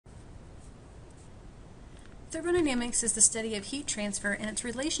Thermodynamics is the study of heat transfer and its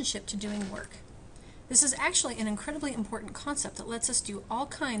relationship to doing work. This is actually an incredibly important concept that lets us do all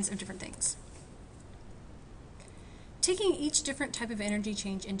kinds of different things. Taking each different type of energy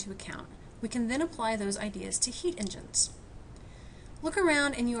change into account, we can then apply those ideas to heat engines. Look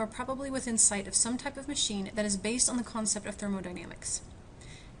around and you are probably within sight of some type of machine that is based on the concept of thermodynamics.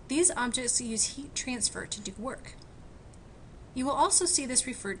 These objects use heat transfer to do work. You will also see this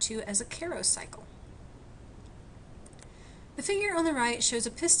referred to as a Karo cycle. The figure on the right shows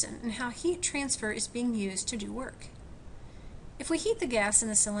a piston and how heat transfer is being used to do work. If we heat the gas in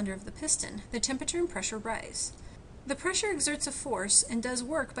the cylinder of the piston, the temperature and pressure rise. The pressure exerts a force and does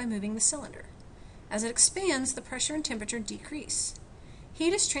work by moving the cylinder. As it expands, the pressure and temperature decrease.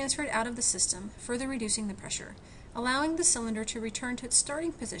 Heat is transferred out of the system, further reducing the pressure, allowing the cylinder to return to its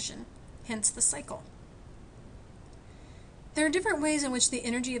starting position, hence the cycle. There are different ways in which the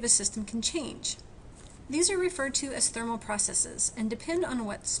energy of a system can change. These are referred to as thermal processes and depend on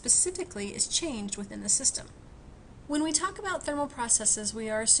what specifically is changed within the system. When we talk about thermal processes, we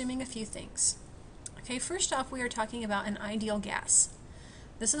are assuming a few things. Okay, first off, we are talking about an ideal gas.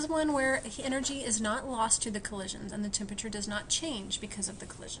 This is one where energy is not lost to the collisions and the temperature does not change because of the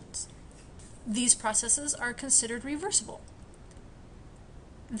collisions. These processes are considered reversible.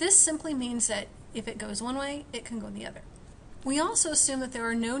 This simply means that if it goes one way, it can go the other. We also assume that there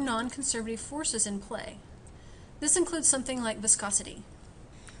are no non-conservative forces in play. This includes something like viscosity.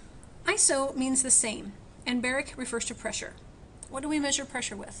 ISO means the same, and baric refers to pressure. What do we measure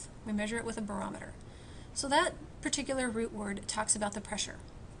pressure with? We measure it with a barometer. So that particular root word talks about the pressure.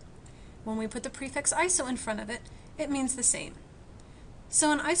 When we put the prefix ISO in front of it, it means the same.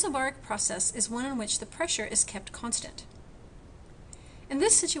 So an isobaric process is one in which the pressure is kept constant. In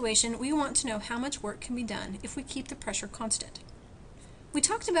this situation, we want to know how much work can be done if we keep the pressure constant. We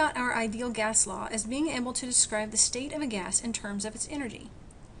talked about our ideal gas law as being able to describe the state of a gas in terms of its energy.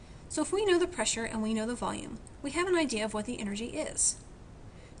 So if we know the pressure and we know the volume, we have an idea of what the energy is.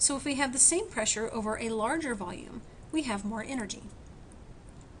 So if we have the same pressure over a larger volume, we have more energy.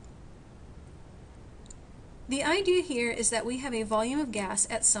 The idea here is that we have a volume of gas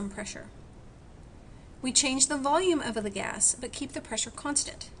at some pressure. We change the volume of the gas, but keep the pressure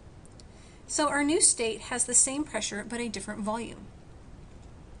constant. So our new state has the same pressure, but a different volume.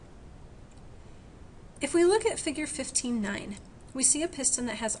 If we look at figure 15.9, we see a piston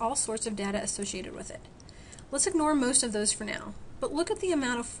that has all sorts of data associated with it. Let's ignore most of those for now, but look at the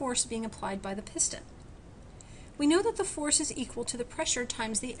amount of force being applied by the piston. We know that the force is equal to the pressure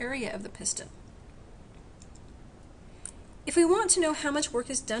times the area of the piston. If we want to know how much work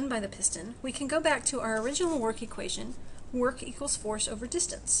is done by the piston, we can go back to our original work equation, work equals force over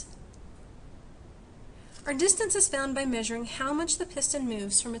distance. Our distance is found by measuring how much the piston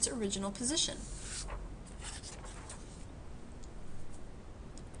moves from its original position.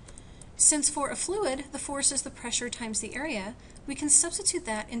 Since for a fluid, the force is the pressure times the area, we can substitute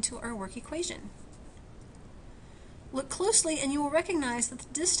that into our work equation. Look closely and you will recognize that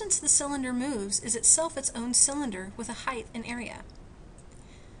the distance the cylinder moves is itself its own cylinder with a height and area.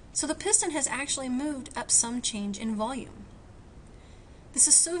 So the piston has actually moved up some change in volume. This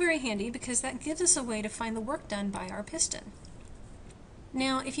is so very handy because that gives us a way to find the work done by our piston.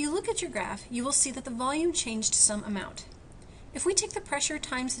 Now, if you look at your graph, you will see that the volume changed some amount. If we take the pressure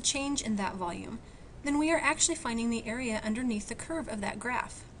times the change in that volume, then we are actually finding the area underneath the curve of that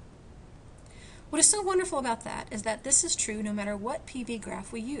graph. What is so wonderful about that is that this is true no matter what PV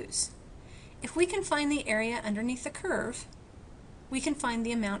graph we use. If we can find the area underneath the curve, we can find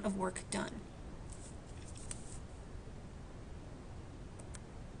the amount of work done.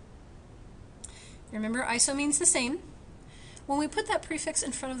 Remember, ISO means the same. When we put that prefix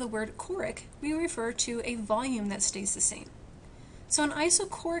in front of the word choric, we refer to a volume that stays the same. So an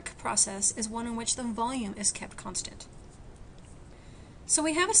isochoric process is one in which the volume is kept constant. So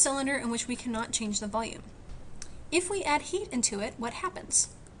we have a cylinder in which we cannot change the volume. If we add heat into it, what happens?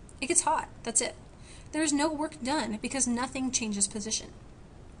 It gets hot, that's it. There is no work done because nothing changes position.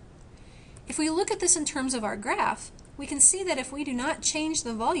 If we look at this in terms of our graph, we can see that if we do not change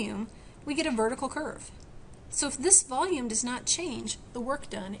the volume, we get a vertical curve. So if this volume does not change, the work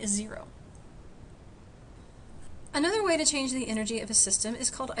done is zero. Another way to change the energy of a system is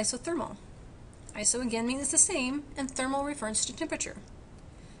called isothermal. Iso again means the same, and thermal refers to temperature.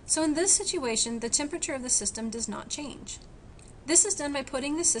 So in this situation, the temperature of the system does not change. This is done by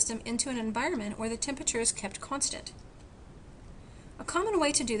putting the system into an environment where the temperature is kept constant. A common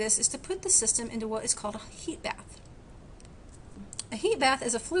way to do this is to put the system into what is called a heat bath. A heat bath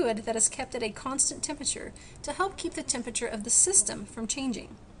is a fluid that is kept at a constant temperature to help keep the temperature of the system from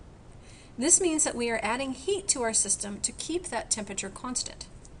changing. This means that we are adding heat to our system to keep that temperature constant.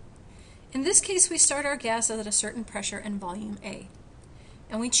 In this case, we start our gas at a certain pressure and volume A,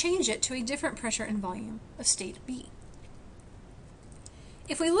 and we change it to a different pressure and volume of state B.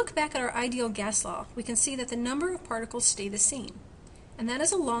 If we look back at our ideal gas law, we can see that the number of particles stay the same, and that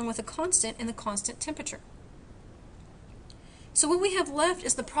is along with a constant in the constant temperature. So what we have left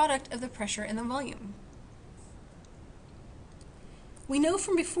is the product of the pressure and the volume. We know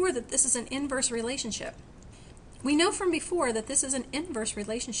from before that this is an inverse relationship.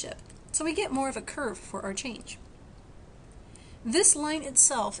 So we get more of a curve for our change. This line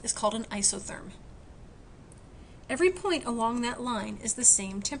itself is called an isotherm. Every point along that line is the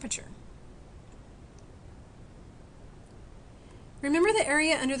same temperature. Remember, the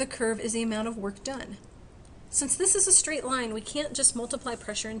area under the curve is the amount of work done. Since this is a straight line, we can't just multiply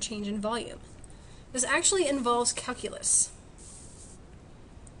pressure and change in volume. This actually involves calculus.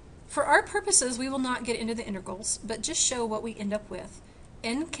 For our purposes, we will not get into the integrals, but just show what we end up with.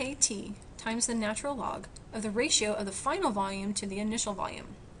 nkt times the natural log of the ratio of the final volume to the initial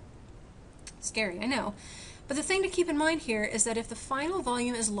volume. Scary, I know. But the thing to keep in mind here is that if the final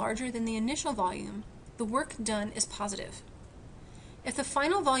volume is larger than the initial volume, the work done is positive. If the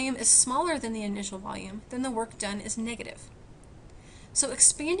final volume is smaller than the initial volume, then the work done is negative. So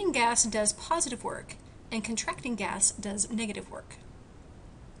expanding gas does positive work, and contracting gas does negative work.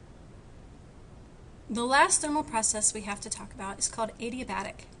 The last thermal process we have to talk about is called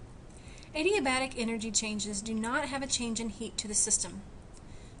adiabatic. Adiabatic energy changes do not have a change in heat to the system.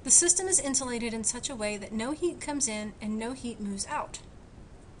 The system is insulated in such a way that no heat comes in and no heat moves out.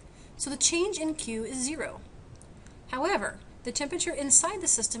 So the change in Q is 0. However, the temperature inside the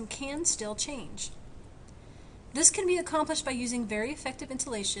system can still change. This can be accomplished by using very effective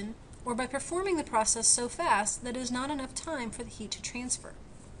insulation or by performing the process so fast that it is not enough time for the heat to transfer.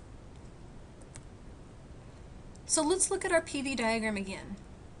 So let's look at our PV diagram again.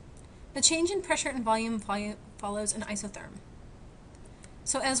 The change in pressure and volume follows an isotherm.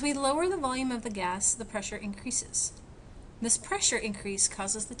 So as we lower the volume of the gas, the pressure increases. This pressure increase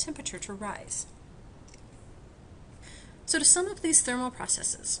causes the temperature to rise. So to sum up these thermal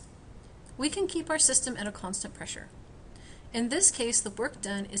processes, we can keep our system at a constant pressure. In this case, the work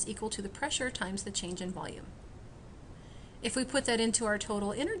done is equal to the pressure times the change in volume. If we put that into our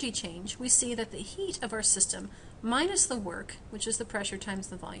total energy change, we see that the heat of our system minus the work, which is the pressure times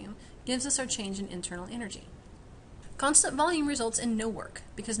the volume, gives us our change in internal energy. Constant volume results in no work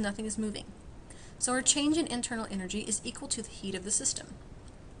because nothing is moving. So our change in internal energy is equal to the heat of the system.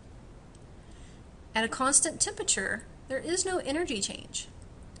 At a constant temperature, there is no energy change,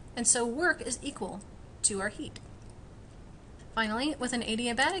 and so work is equal to our heat. Finally, with an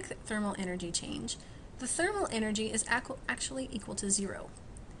adiabatic thermal energy change, the thermal energy is actually equal to 0,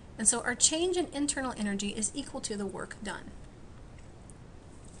 and so our change in internal energy is equal to the work done.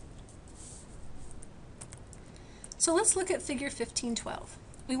 So let's look at figure 1512.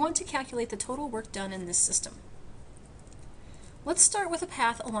 We want to calculate the total work done in this system. Let's start with a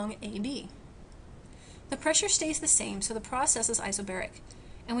path along AB. The pressure stays the same, so the process is isobaric,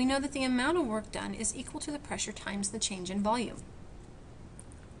 and we know that the amount of work done is equal to the pressure times the change in volume.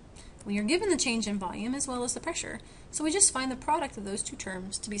 We are given the change in volume as well as the pressure, so we just find the product of those two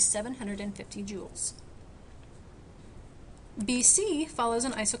terms to be 750 joules. BC follows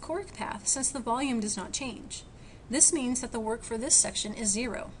an isochoric path since the volume does not change. This means that the work for this section is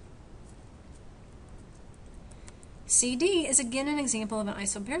 0. CD is again an example of an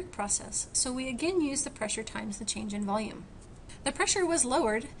isobaric process, so we again use the pressure times the change in volume. The pressure was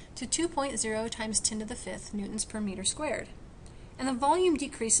lowered to 2.0 times 10 to the 5th newtons per meter squared, and the volume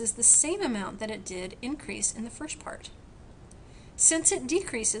decreases the same amount that it did increase in the first part. Since it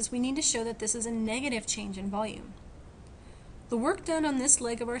decreases, we need to show that this is a negative change in volume. The work done on this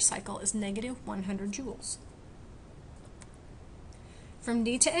leg of our cycle is negative 100 joules. From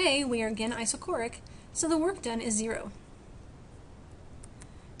D to A, we are again isochoric, so the work done is 0.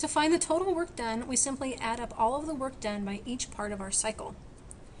 To find the total work done, we simply add up all of the work done by each part of our cycle.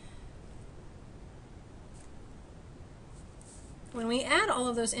 When we add all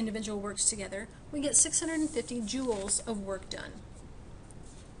of those individual works together, we get 650 joules of work done.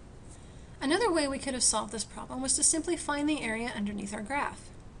 Another way we could have solved this problem was to simply find the area underneath our graph.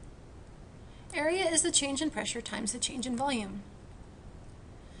 Area is the change in pressure times the change in volume.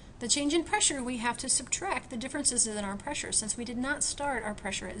 The change in pressure, we have to subtract the differences in our pressure since we did not start our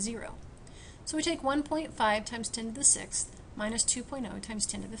pressure at 0. So we take 1.5 times 10 to the 6th minus 2.0 times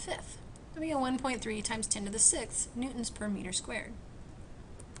 10 to the 5th. We get 1.3 times 10 to the 6th newtons per meter squared.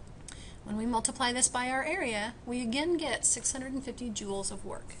 When we multiply this by our area, we again get 650 joules of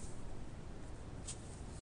work.